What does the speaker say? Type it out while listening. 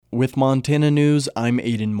With Montana News, I'm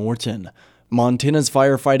Aidan Morton. Montana's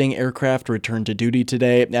firefighting aircraft returned to duty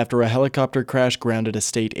today after a helicopter crash grounded a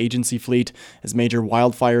state agency fleet as major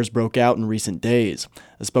wildfires broke out in recent days.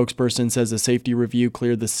 A spokesperson says a safety review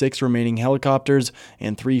cleared the 6 remaining helicopters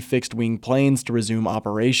and 3 fixed-wing planes to resume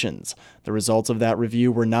operations. The results of that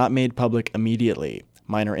review were not made public immediately.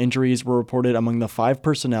 Minor injuries were reported among the 5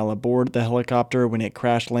 personnel aboard the helicopter when it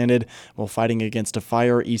crash-landed while fighting against a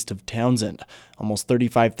fire east of Townsend. Almost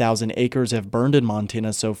 35,000 acres have burned in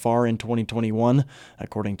Montana so far in 2021,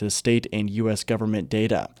 according to state and U.S. government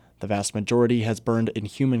data. The vast majority has burned in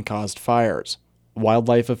human-caused fires.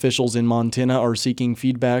 Wildlife officials in Montana are seeking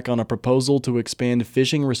feedback on a proposal to expand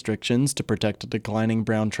fishing restrictions to protect declining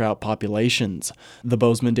brown trout populations. The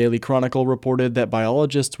Bozeman Daily Chronicle reported that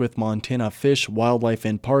biologists with Montana Fish, Wildlife,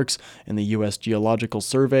 and Parks and the U.S. Geological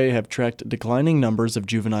Survey have tracked declining numbers of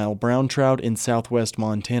juvenile brown trout in southwest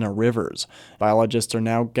Montana rivers. Biologists are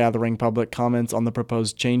now gathering public comments on the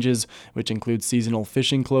proposed changes, which include seasonal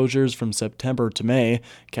fishing closures from September to May,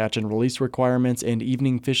 catch and release requirements, and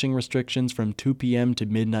evening fishing restrictions from 2 p.m. to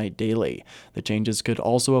midnight daily. The changes could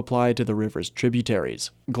also apply to the river's tributaries.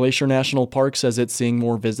 Glacier National Park says it's seeing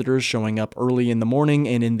more visitors showing up early in the morning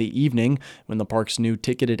and in the evening when the park's new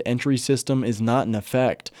ticketed entry system is not in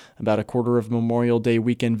effect. About a quarter of Memorial Day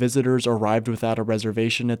weekend visitors arrived without a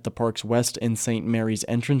reservation at the park's West and St. Mary's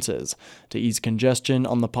entrances. To ease congestion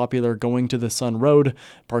on the popular Going to the Sun Road,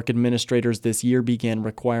 park administrators this year began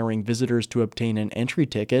requiring visitors to obtain an entry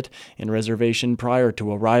ticket and reservation prior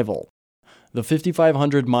to arrival. The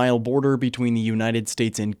 5,500-mile border between the United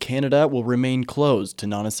States and Canada will remain closed to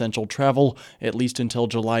non-essential travel at least until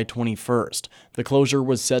July 21st. The closure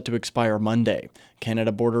was set to expire Monday.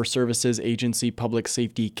 Canada Border Services Agency Public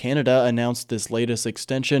Safety Canada announced this latest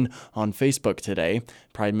extension on Facebook today.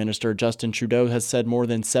 Prime Minister Justin Trudeau has said more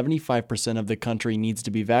than 75% of the country needs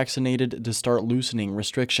to be vaccinated to start loosening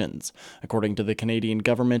restrictions. According to the Canadian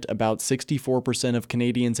government, about 64% of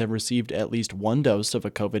Canadians have received at least one dose of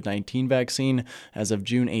a COVID-19 vaccine as of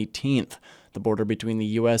June 18th. The border between the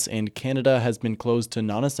U.S. and Canada has been closed to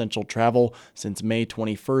non-essential travel since May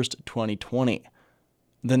 21, 2020.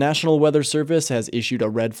 The National Weather Service has issued a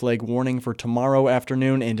red flag warning for tomorrow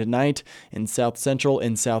afternoon and night in south central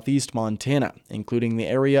and southeast Montana, including the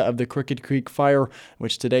area of the Crooked Creek Fire,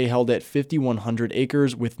 which today held at 5,100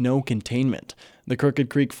 acres with no containment. The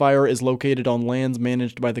Crooked Creek Fire is located on lands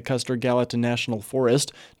managed by the Custer-Gallatin National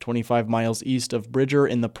Forest, 25 miles east of Bridger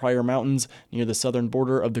in the Pryor Mountains near the southern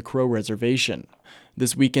border of the Crow Reservation.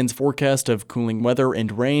 This weekend's forecast of cooling weather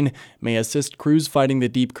and rain may assist crews fighting the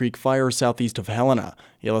Deep Creek Fire southeast of Helena.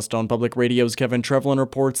 Yellowstone Public Radio's Kevin Trevlin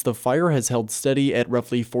reports the fire has held steady at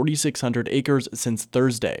roughly 4,600 acres since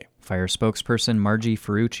Thursday. Fire spokesperson Margie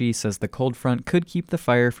Ferrucci says the cold front could keep the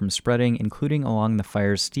fire from spreading, including along the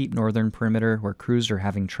fire's steep northern perimeter where crews are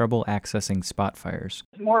having trouble accessing spot fires.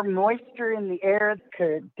 More moisture in the air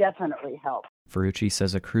could definitely help. Ferrucci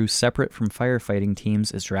says a crew separate from firefighting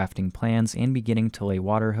teams is drafting plans and beginning to lay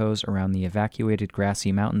water hose around the evacuated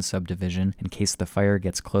Grassy Mountain subdivision in case the fire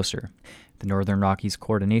gets closer. The Northern Rockies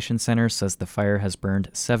Coordination Center says the fire has burned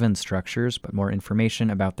 7 structures, but more information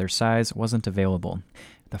about their size wasn't available.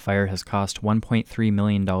 The fire has cost $1.3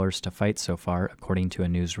 million to fight so far, according to a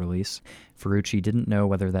news release. Ferrucci didn't know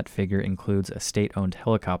whether that figure includes a state-owned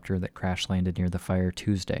helicopter that crash-landed near the fire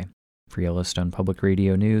Tuesday. For Yellowstone Public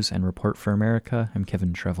Radio News and Report for America, I'm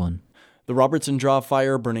Kevin Trevlin. The Robertson Draw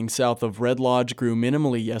fire burning south of Red Lodge grew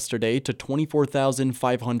minimally yesterday to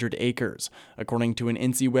 24,500 acres. According to an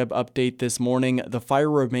NCWeb update this morning, the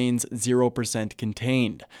fire remains 0%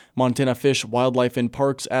 contained. Montana Fish, Wildlife, and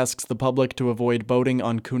Parks asks the public to avoid boating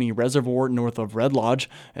on Cooney Reservoir north of Red Lodge,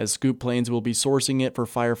 as scoop planes will be sourcing it for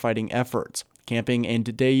firefighting efforts. Camping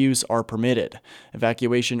and day use are permitted.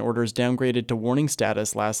 Evacuation orders downgraded to warning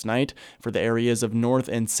status last night for the areas of North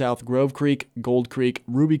and South Grove Creek, Gold Creek,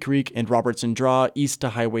 Ruby Creek, and Robertson Draw east to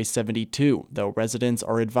Highway 72, though residents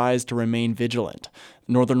are advised to remain vigilant.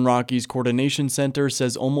 Northern Rockies Coordination Center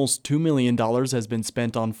says almost $2 million has been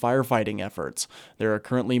spent on firefighting efforts. There are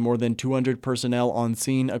currently more than 200 personnel on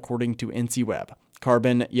scene, according to NCWeb.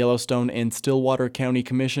 Carbon, Yellowstone, and Stillwater County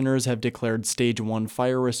commissioners have declared Stage 1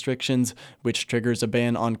 fire restrictions, which triggers a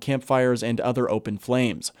ban on campfires and other open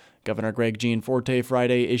flames. Governor Greg Gianforte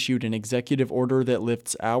Friday issued an executive order that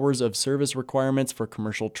lifts hours of service requirements for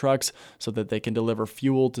commercial trucks so that they can deliver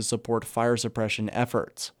fuel to support fire suppression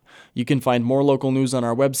efforts. You can find more local news on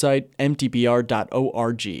our website,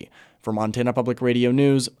 mtpr.org. For Montana Public Radio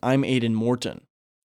News, I'm Aidan Morton.